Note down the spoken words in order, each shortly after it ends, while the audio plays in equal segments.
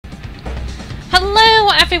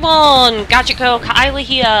everyone, GadgetGirlKylie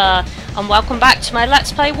here, and welcome back to my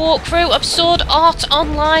Let's Play walkthrough of Sword Art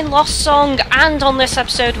Online Lost Song. And on this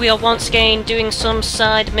episode we are once again doing some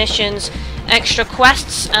side missions, extra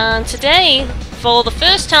quests, and today, for the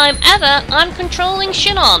first time ever, I'm controlling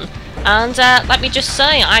Shinon. And let me just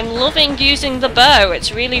say, I'm loving using the bow,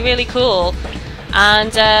 it's really cool.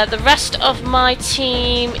 And the rest of my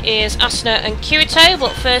team is Asuna and Kirito,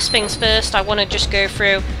 but first things first, I want to just go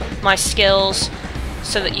through my skills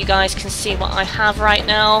so that you guys can see what I have right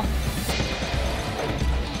now.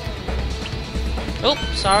 Oh,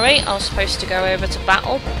 sorry, I was supposed to go over to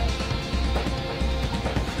battle.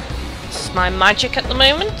 This is my magic at the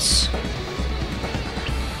moment.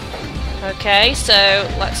 Okay, so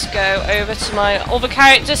let's go over to my other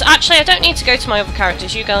characters. Actually, I don't need to go to my other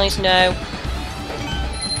characters, you guys know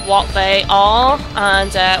what they are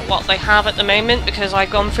and what they have at the moment because I've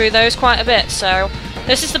gone through those quite a bit. So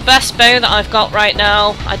this is the best bow that I've got right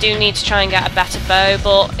now. I do need to try and get a better bow,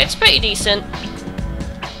 but it's pretty decent.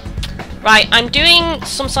 Right, I'm doing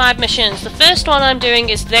some side missions. The first one I'm doing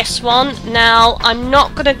is this one. Now, I'm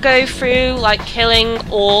not going to go through like killing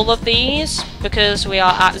all of these because we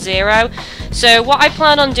are at 0. So what I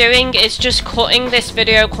plan on doing is just cutting this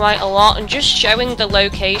video quite a lot and just showing the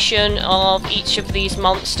location of each of these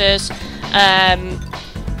monsters.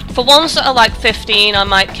 For ones that are like 15, I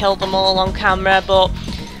might kill them all on camera, but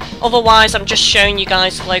otherwise I'm just showing you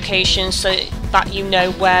guys the locations so that you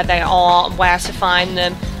know where they are and where to find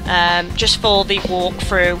them. Just for the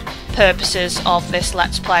walkthrough purposes of this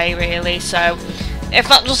Let's Play, really. So if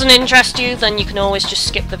that doesn't interest you, then you can always just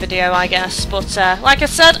skip the video, I guess. But like I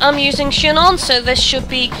said, I'm using Shinon, so this should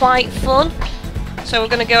be quite fun. So we're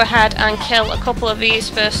going to go ahead and kill a couple of these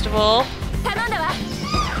first of all.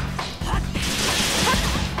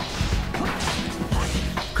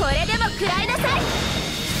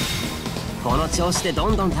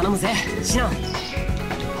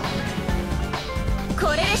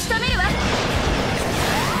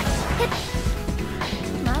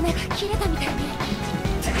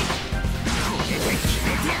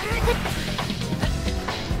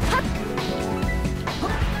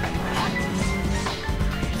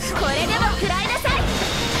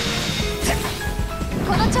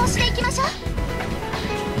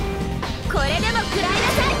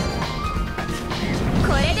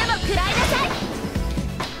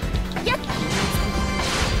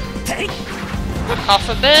 Off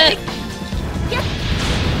a bit.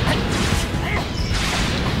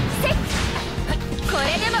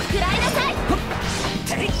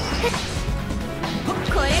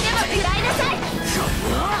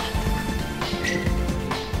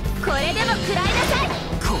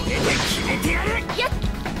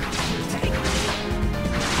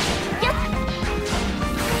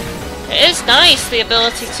 It is nice, the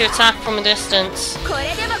ability to attack from a distance.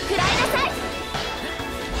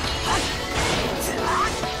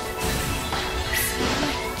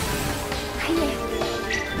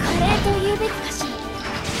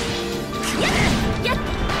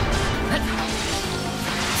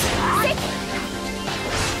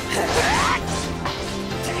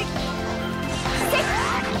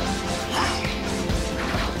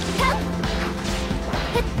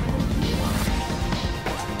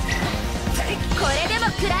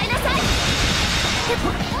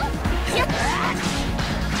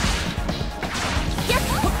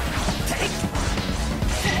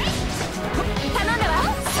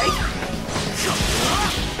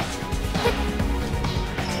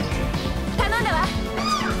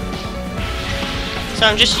 So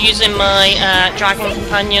I'm just using my dragon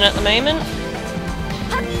companion at the moment.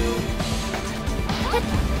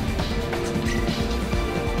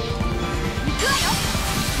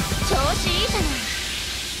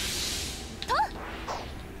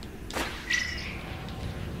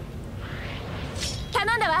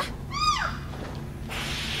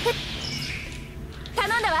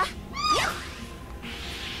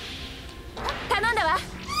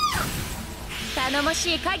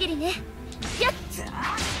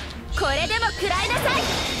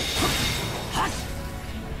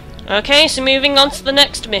 Okay, so moving on to the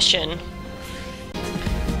next mission.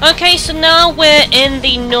 Okay, so now we're in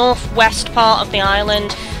the northwest part of the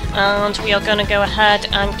island, and we are going to go ahead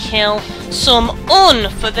and kill some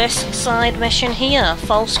for this side mission here,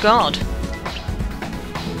 False God.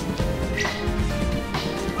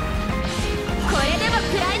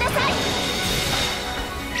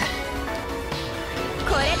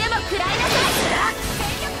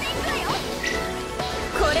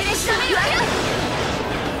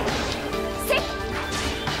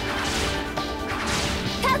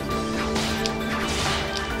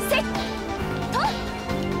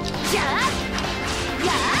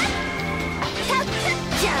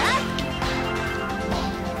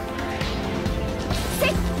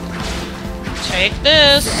 Take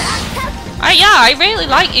this! Yeah, I really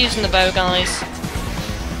like using the bow, guys.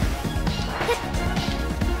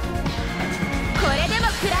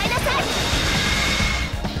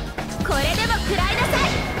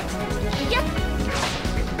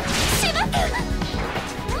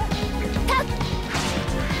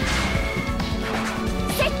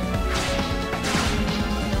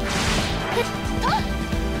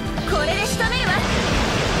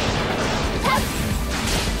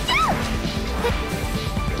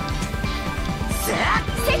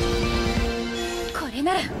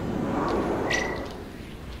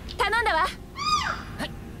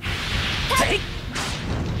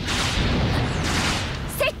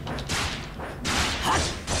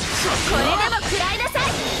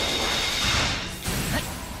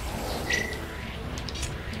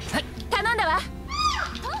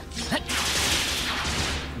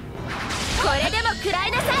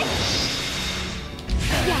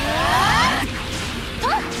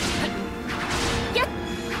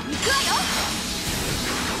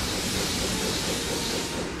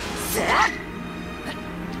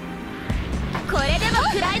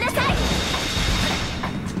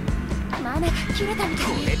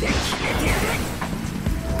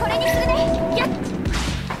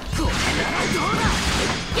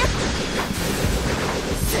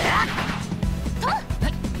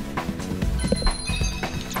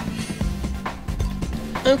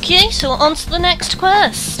 Okay, so on to the next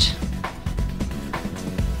quest.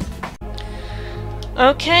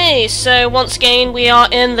 Okay, so once again we are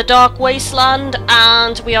in the Dark Wasteland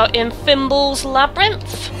and we are in Fimbul's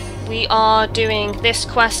Labyrinth. We are doing this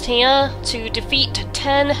quest here to defeat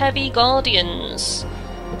 10 heavy guardians.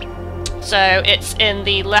 So it's in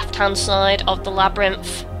the left hand side of the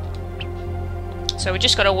labyrinth. So we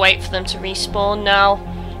just gotta wait for them to respawn now.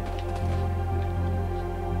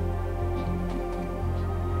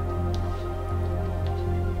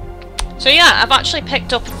 So yeah, I've actually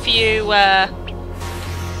picked up a few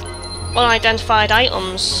unidentified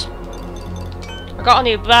items. I got a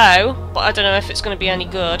new bow, but I don't know if it's going to be any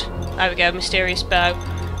good. There we go, mysterious bow.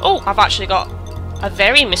 Oh, I've actually got a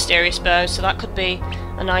very mysterious bow, so that could be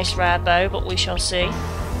a nice rare bow, but we shall see.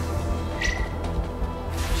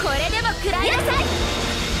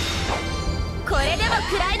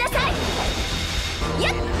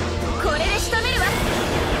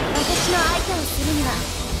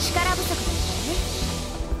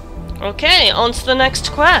 Okay, on to the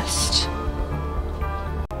next quest.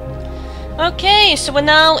 Okay, so we're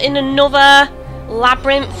now in another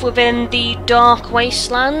labyrinth within the Dark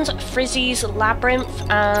Wasteland, Frizzy's Labyrinth,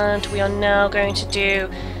 and we are now going to do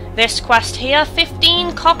this quest here,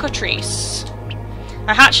 15 cockatrices.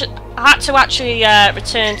 I had to actually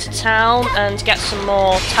return to town and get some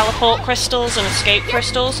more teleport crystals and escape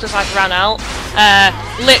crystals because I've ran out.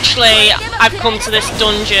 Literally, I've come to this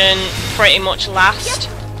dungeon pretty much last.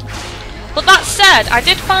 But that said, I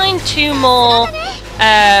did find 2 more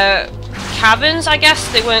caverns, I guess.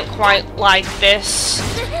 They weren't quite like this,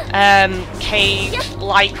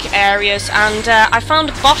 cave-like areas, and I found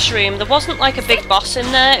a boss room. There wasn't like a big boss in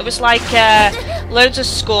there, it was like loads of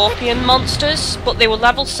scorpion monsters, but they were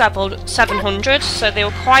level 700, so they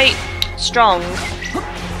were quite strong.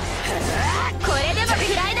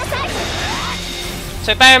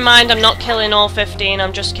 So bear in mind, I'm not killing all 15,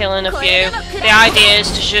 I'm just killing a few. The idea is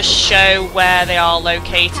to just show where they are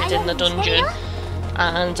located in the dungeon,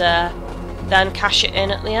 and then cash it in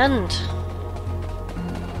at the end.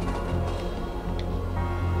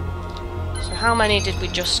 So how many did we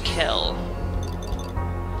just kill?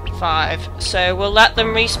 5. So we'll let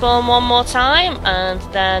them respawn one more time, and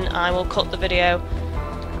then I will cut the video.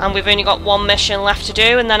 And we've only got 1 mission left to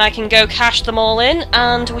do, and then I can go cash them all in,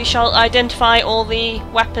 and we shall identify all the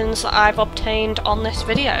weapons that I've obtained on this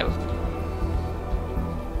video.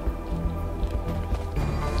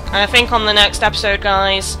 And I think on the next episode,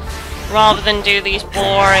 guys, rather than do these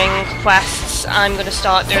boring quests, I'm going to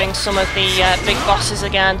start doing some of the big bosses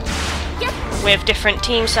again, with different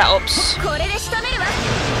team setups.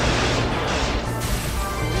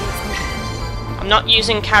 I'm not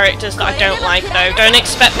using characters that I don't like though. Don't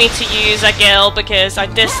expect me to use a Gil because I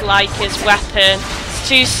dislike his weapon. It's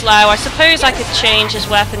too slow. I suppose I could change his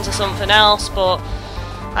weapon to something else, but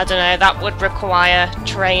I don't know, that would require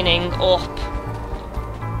training up.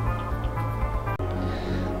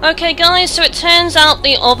 Okay guys, so it turns out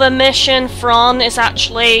the other mission, Fron, is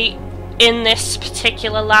actually in this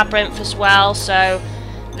particular labyrinth as well. So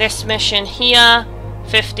this mission here,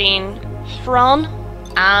 15 Fron,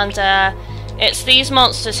 and it's these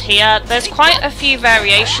monsters here. There's quite a few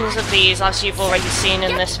variations of these, as you've already seen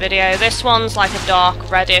in this video. This one's like a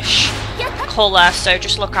dark reddish colour, so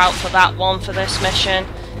just look out for that one for this mission.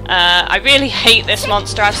 I really hate this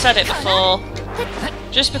monster, I've said it before.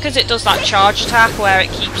 Just because it does that charge attack where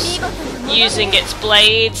it keeps using its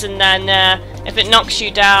blades, and then if it knocks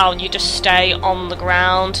you down, you just stay on the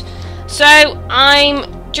ground. So I'm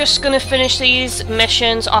just going to finish these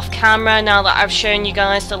missions off camera now that I've shown you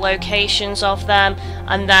guys the locations of them,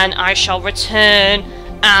 and then I shall return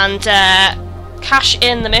and cash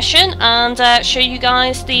in the mission and show you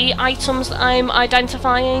guys the items that I'm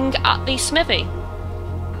identifying at the smithy.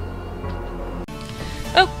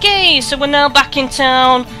 Okay, so we're now back in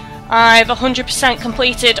town. I've 100%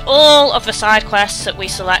 completed all of the side quests that we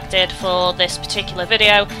selected for this particular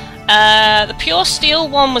video. The pure steel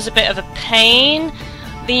one was a bit of a pain.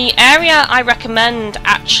 The area I recommend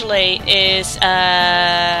actually is,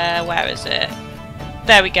 where is it?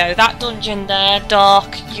 There we go, that dungeon there,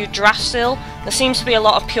 Dark Yggdrasil. There seems to be a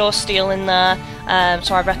lot of pure steel in there,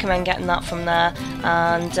 so I recommend getting that from there.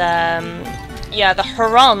 And yeah, the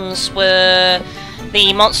Hurons were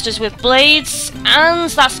the monsters with blades, and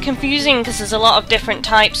that's confusing because there's a lot of different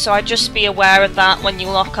types, so I'd just be aware of that when you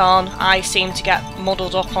lock on. I seem to get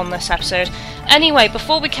muddled up on this episode. Anyway,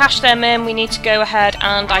 before we cash them in, we need to go ahead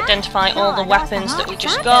and identify all the weapons that we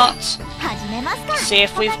just got. See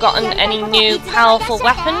if we've gotten any new powerful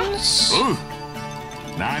weapons.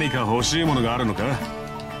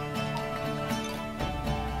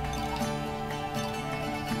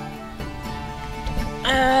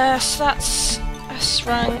 So that's S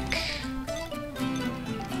rank,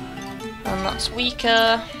 and that's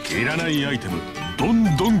weaker.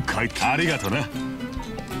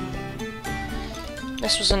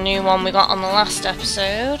 This was a new one we got on the last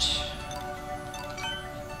episode.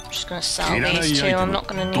 I'm just going to sell these two, I'm not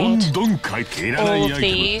going to need all of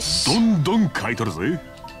these.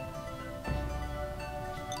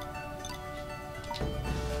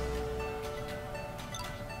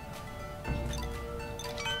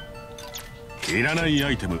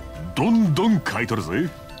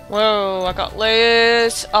 Whoa, I got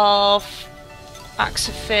loads of Axe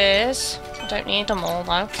of Fears. I don't need them all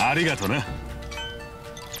though.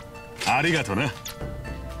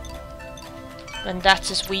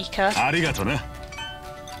 Vendetta's weaker.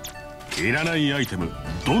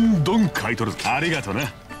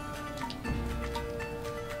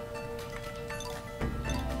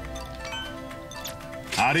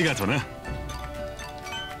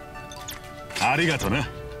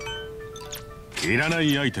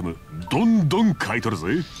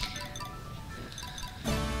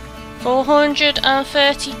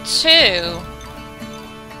 $432.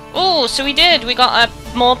 Oh, so we did. We got a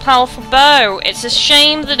more powerful bow. It's a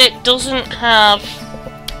shame that it doesn't have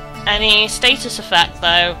any status effect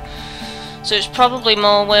though. So it's probably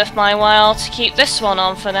more worth my while to keep this one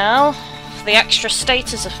on for now, for the extra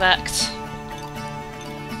status effect.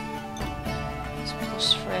 It's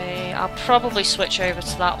 +3. I'll probably switch over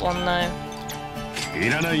to that one though.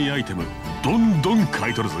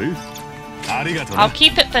 I'll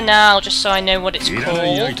keep it for now just so I know what it's called.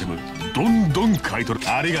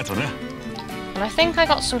 And I think I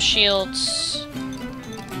got some shields.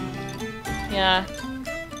 Yeah,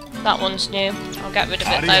 that one's new. I'll get rid of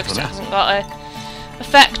it though because it hasn't got an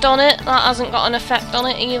effect on it. That hasn't got an effect on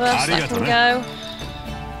it either, so that can go.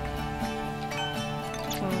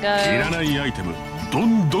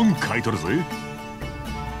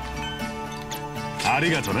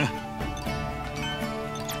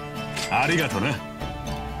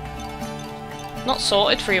 Not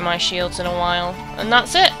sorted through my shields in a while. And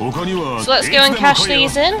that's it. So let's go and cash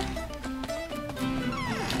these in.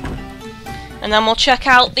 And then we'll check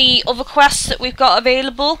out the other quests that we've got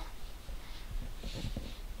available.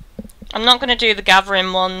 I'm not going to do the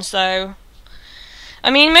gathering ones though.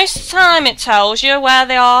 I mean, most of the time it tells you where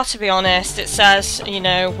they are, to be honest. It says, you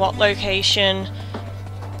know, what location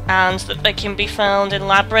and that they can be found in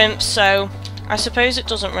labyrinths, so I suppose it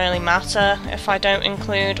doesn't really matter if I don't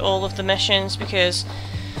include all of the missions because,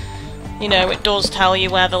 you know, it does tell you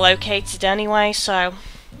where they're located anyway, so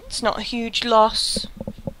it's not a huge loss.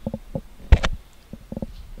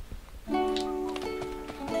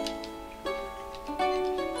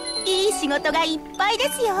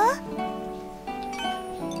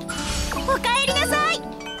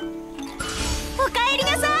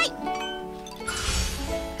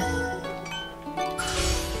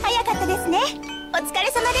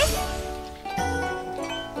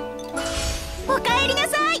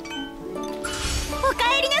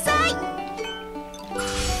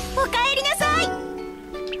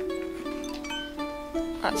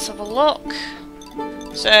 Let's have a look.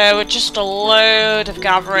 So just a load of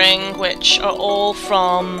gathering, which are all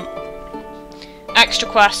from extra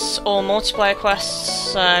quests or multiplayer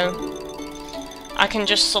quests, so I can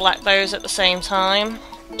just select those at the same time.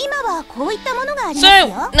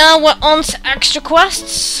 So, now we're on to extra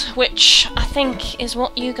quests, which I think is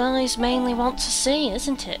what you guys mainly want to see,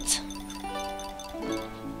 isn't it?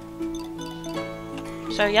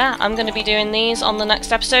 So yeah, I'm going to be doing these on the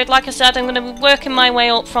next episode. Like I said, I'm going to be working my way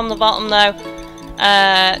up from the bottom though,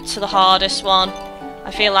 to the hardest one.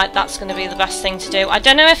 I feel like that's going to be the best thing to do. I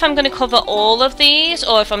don't know if I'm going to cover all of these,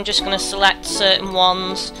 or if I'm just going to select certain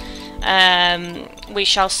ones. We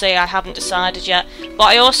shall see, I haven't decided yet. But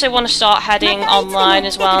I also want to start heading online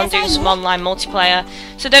as well and do some online multiplayer.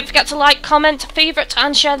 So don't forget to like, comment, favourite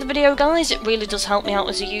and share the video, guys. It really does help me out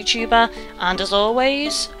as a YouTuber. And as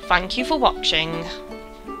always, thank you for watching.